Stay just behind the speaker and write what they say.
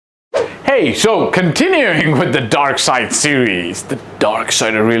Hey, so continuing with the dark side series, the dark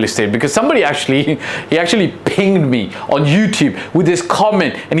side of real estate, because somebody actually pinged me on YouTube with this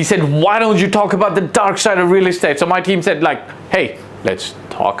comment and he said, why don't you talk about the dark side of real estate? So my team said like, hey, let's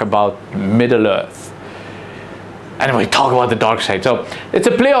talk about Middle Earth. Anyway, talk about the dark side. So it's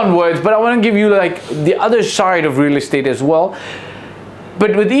a play on words, but I want to give you like the other side of real estate as well.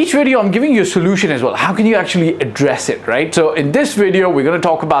 But with each video, I'm giving you a solution as well. How can you actually address it, right? So in this video, we're going to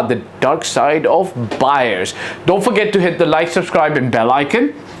talk about the dark side of buyers. Don't forget to hit the like, subscribe, and bell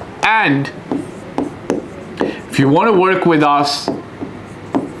icon. And if you want to work with us,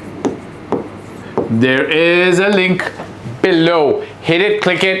 there is a link below. Hit it,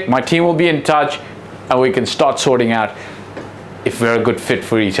 click it. My team will be in touch, and we can start sorting out if we're a good fit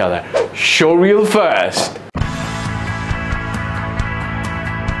for each other. Show reel first.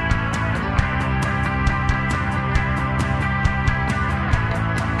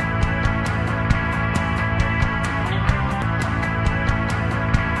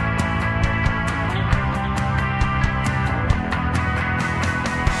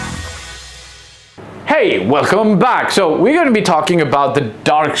 Hey, welcome back. So we're going to be talking about the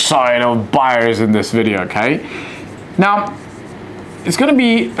dark side of buyers in this video, okay? Now, it's going to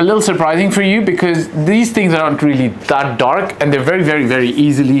be a little surprising for you because these things aren't really that dark and they're very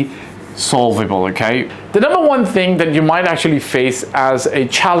easily solvable, okay? The number one thing that you might actually face as a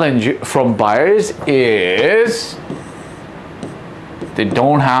challenge from buyers is they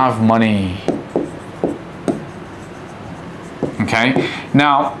don't have money. Okay,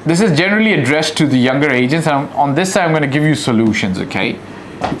 now this is generally addressed to the younger agents, and on this side I'm going to give you solutions. Okay,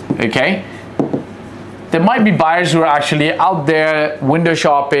 there might be buyers who are actually out there window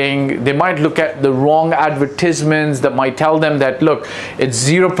shopping. They might look at the wrong advertisements that might tell them that look, it's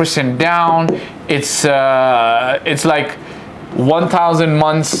 0% down, it's like 1,000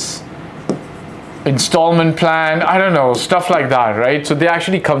 months installment plan, I don't know, stuff like that, right? So they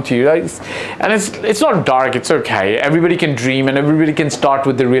actually come to you, right? And it's not dark, it's okay. Everybody can dream and everybody can start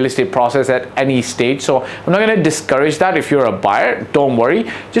with the real estate process at any stage. So I'm not going to discourage that. If you're a buyer, don't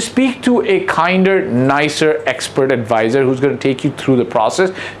worry. Just speak to a kinder, nicer expert advisor who's going to take you through the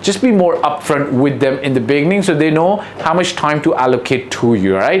process. Just be more upfront with them in the beginning so they know how much time to allocate to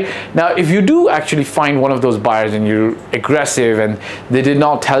you, right? Now, if you do actually find one of those buyers and you're aggressive and they did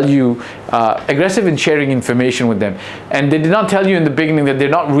not tell you, aggressive in sharing information with them, and they did not tell you in the beginning that they're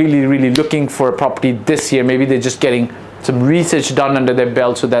not really looking for a property this year, maybe they're just getting some research done under their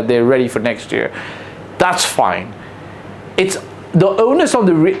belt so that they're ready for next year, that's fine. It's the onus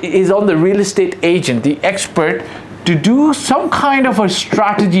on is on the real estate agent, the expert, to do some kind of a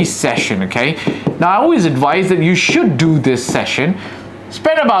strategy session. Okay, now I always advise that you should do this session,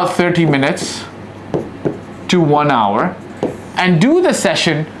 spend about 30 minutes to 1 hour and do the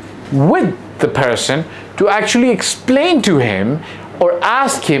session with the person to actually explain to him or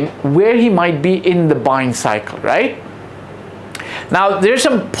ask him where he might be in the buying cycle, right? Now, there's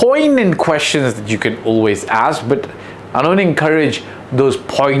some poignant questions that you can always ask, but I don't encourage those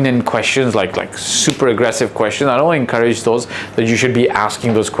poignant questions like super aggressive questions. I don't encourage those, that you should be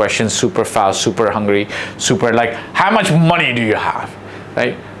asking those questions super fast, super hungry, super like, how much money do you have,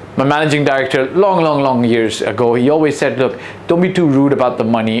 right? My managing director, long years ago, he always said, look, don't be too rude about the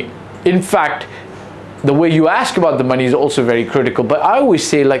money. In fact, the way you ask about the money is also very critical. But I always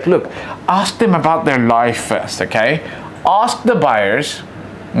say, like, look, ask them about their life first, okay? Ask the buyers,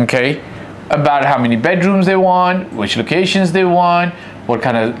 okay, about how many bedrooms they want, which locations they want, what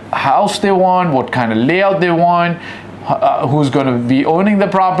kind of house they want, what kind of layout they want, who's going to be owning the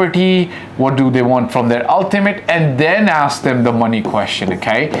property, what do they want from their ultimate, and then ask them the money question,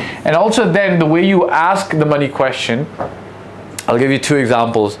 okay? And also then the way you ask the money question, I'll give you two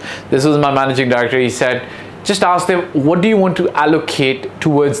examples. This was my managing director. He said, just ask them, what do you want to allocate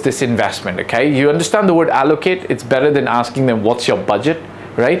towards this investment, okay? You understand the word allocate? It's better than asking them, what's your budget,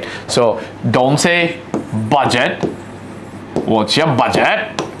 right? So don't say budget. What's your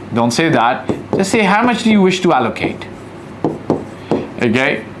budget? Don't say that. Just say, how much do you wish to allocate?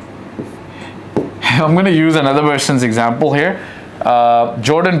 Okay? I'm going to use another person's example here.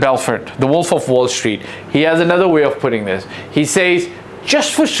 Jordan Belfort, the Wolf of Wall Street, he has another way of putting this. He says,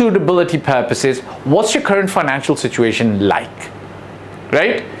 just for suitability purposes, what's your current financial situation like?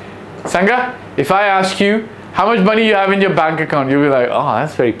 Right? Sangha, if I ask you how much money you have in your bank account, you'll be like, oh,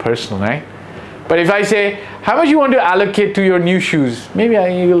 that's very personal, right? But if I say, how much you want to allocate to your new shoes, maybe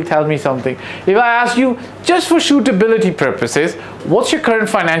you will tell me something. If I ask you, just for suitability purposes, what's your current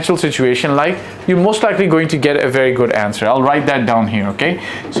financial situation like? You're most likely going to get a very good answer. I'll write that down here, okay?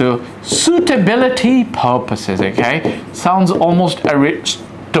 So, suitability purposes, okay? Sounds almost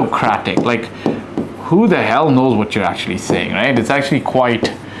autocratic. Like, who the hell knows what you're actually saying, right? It's actually quite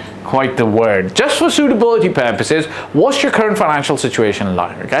the word. Just for suitability purposes, what's your current financial situation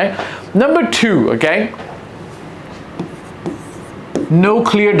like, okay? Number 2, okay? No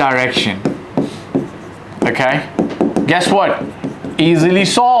clear direction, okay? Guess what? Easily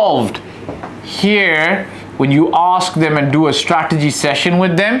solved. Here, when you ask them and do a strategy session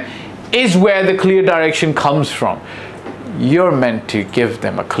with them, is where the clear direction comes from. You're meant to give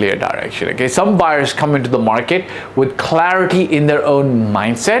them a clear direction, okay? Some buyers come into the market with clarity in their own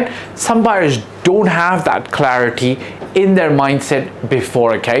mindset. Some buyers don't have that clarity in their mindset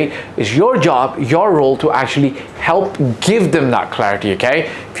before, okay? It's your job, your role to actually help give them that clarity,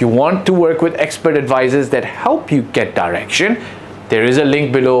 okay? If you want to work with expert advisors that help you get direction, there is a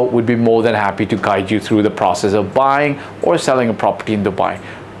link below. We'd be more than happy to guide you through the process of buying or selling a property in Dubai.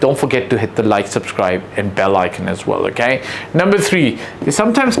 Don't forget to hit the like, subscribe, and bell icon as well, okay? Number 3, they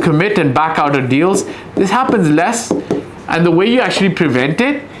sometimes commit and back out of deals. This happens less, and the way you actually prevent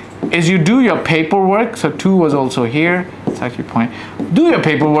it is you do your paperwork. So 2 was also here. It's actually point. Do your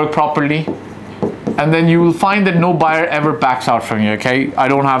paperwork properly, and then you will find that no buyer ever backs out from you, okay? I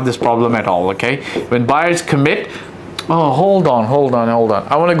don't have this problem at all, okay? When buyers commit, oh, hold on.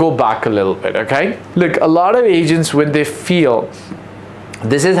 I want to go back a little bit, okay? Look, a lot of agents, when they feel,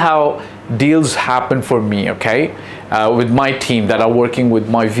 this is how deals happen for me, okay? With my team that are working with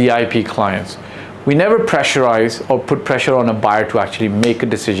my VIP clients. We never pressurize or put pressure on a buyer to actually make a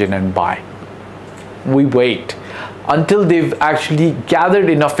decision and buy. We wait until they've actually gathered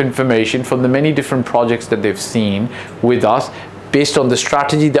enough information from the many different projects that they've seen with us based on the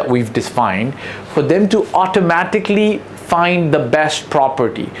strategy that we've defined for them to automatically find the best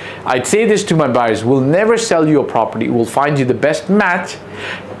property. I'd say this to my buyers: we'll never sell you a property, we'll find you the best match,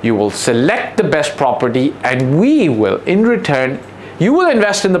 you will select the best property, and we will, in return, you will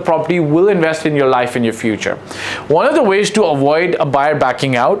invest in the property, we'll invest in your life and your future. One of the ways to avoid a buyer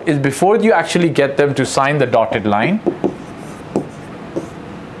backing out is before you actually get them to sign the dotted line,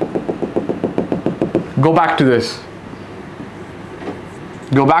 go back to this.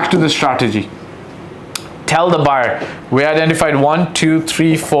 Go back to the strategy. Tell the buyer, we identified 1, 2,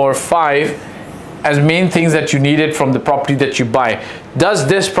 3, 4, 5 as main things that you needed from the property that you buy. Does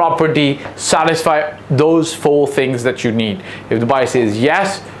this property satisfy those 4 things that you need? If the buyer says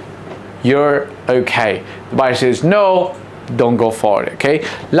yes, you're okay. The buyer says no, don't go for it, okay?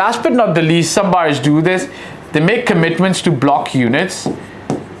 Last but not the least, some buyers do this. They make commitments to block units.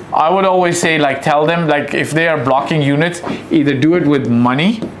 I would always say, like, tell them, like, if they are blocking units, either do it with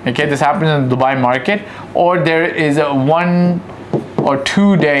money, okay? This happens in the Dubai market, or there is a 1 or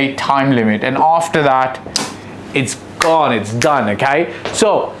 2 day time limit, and after that, it's gone, it's done, okay?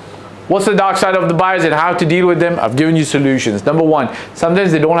 So, what's the dark side of the buyers and how to deal with them? I've given you solutions. Number 1,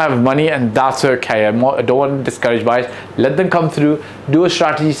 sometimes they don't have money, and that's okay. I don't want to discourage buyers. Let them come through, do a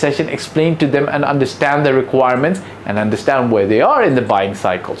strategy session, explain to them and understand their requirements and understand where they are in the buying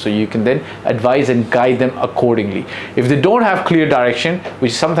cycle, so you can then advise and guide them accordingly. If they don't have clear direction,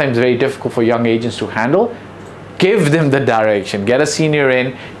 which is sometimes very difficult for young agents to handle, give them the direction. Get a senior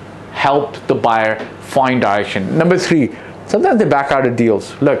in, help the buyer find direction. Number 3, sometimes they back out of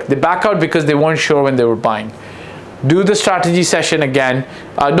deals. Look, they back out because they weren't sure when they were buying. Do the strategy session again.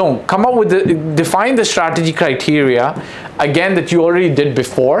 Come up with define the strategy criteria again that you already did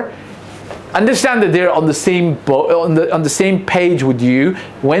before. Understand that they're on the same on the same page with you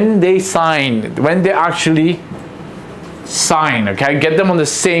when they sign, when they actually sign, okay? Get them on the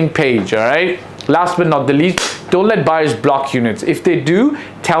same page, all right? Last but not the least, don't let buyers block units. If they do,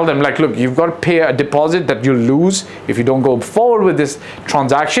 tell them, like, look, you've got to pay a deposit that you'll lose if you don't go forward with this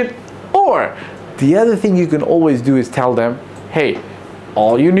transaction. Or the other thing you can always do is tell them, hey,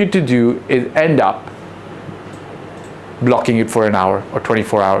 all you need to do is end up blocking it for an hour or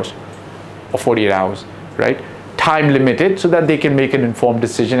 24 hours or 48 hours, right? Time limited, so that they can make an informed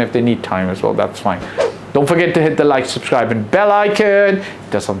decision. If they need time as well, that's fine. Don't forget to hit the like, subscribe, and bell icon.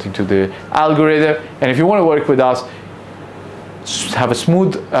 It does something to the algorithm. And if you want to work with us, have a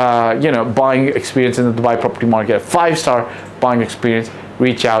smooth, buying experience in the Dubai property market, a 5-star buying experience,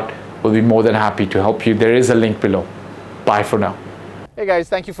 reach out. We'll be more than happy to help you. There is a link below. Bye for now. Hey guys,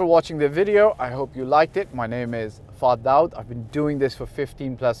 thank you for watching the video. I hope you liked it. My name is Fahd Dawood. I've been doing this for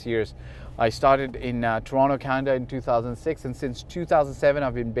 15+ years. I started in Toronto, Canada in 2006, and since 2007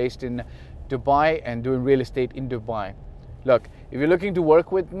 I've been based in Dubai and doing real estate in Dubai. Look, if you're looking to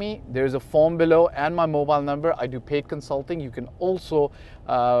work with me, there's a form below and my mobile number. I do paid consulting. You can also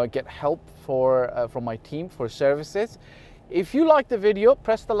get help from my team for services. If you like the video,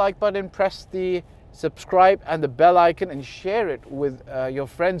 press the like button, press the subscribe and the bell icon, and share it with your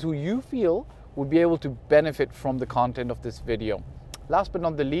friends who you feel would be able to benefit from the content of this video. Last but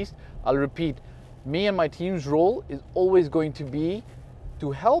not the least, I'll repeat, me and my team's role is always going to be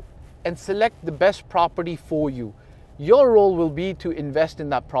to help and select the best property for you. Your role will be to invest in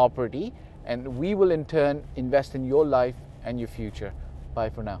that property, and we will in turn invest in your life and your future. Bye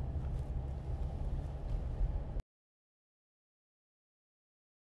for now.